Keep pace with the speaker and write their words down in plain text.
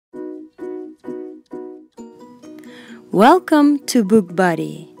Welcome to Book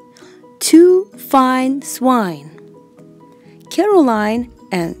Buddy. Two Fine Swine. Caroline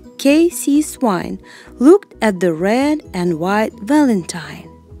and Casey Swine looked at the red and white valentine.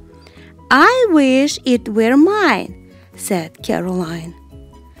 "I wish it were mine," said Caroline.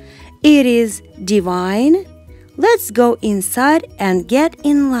 "It is divine. Let's go inside and get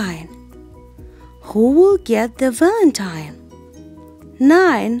in line. Who will get the valentine?"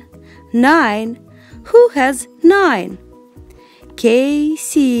 "Nine. 9. Who has 9?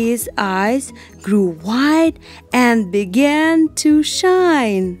 Casey's eyes grew wide and began to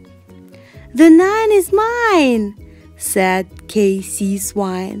shine. "The 9 is mine," said Casey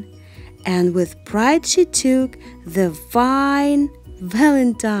Swine, and with pride she took the fine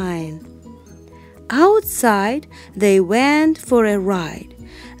valentine. Outside they went for a ride.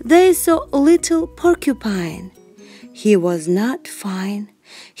 They saw a little porcupine. He was not fine.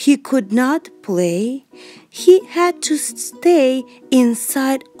 He could not play. He had to stay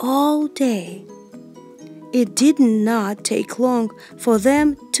inside all day. It did not take long for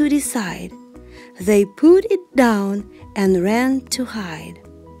them to decide. They put it down and ran to hide.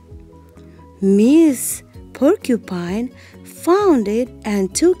 Miss Porcupine found it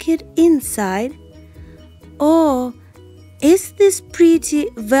and took it inside. "Oh, is this pretty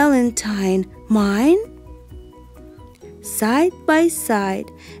valentine mine?" Side by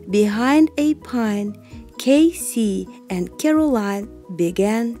side, behind a pine, Casey and Caroline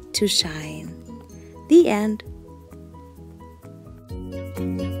began to shine. The end.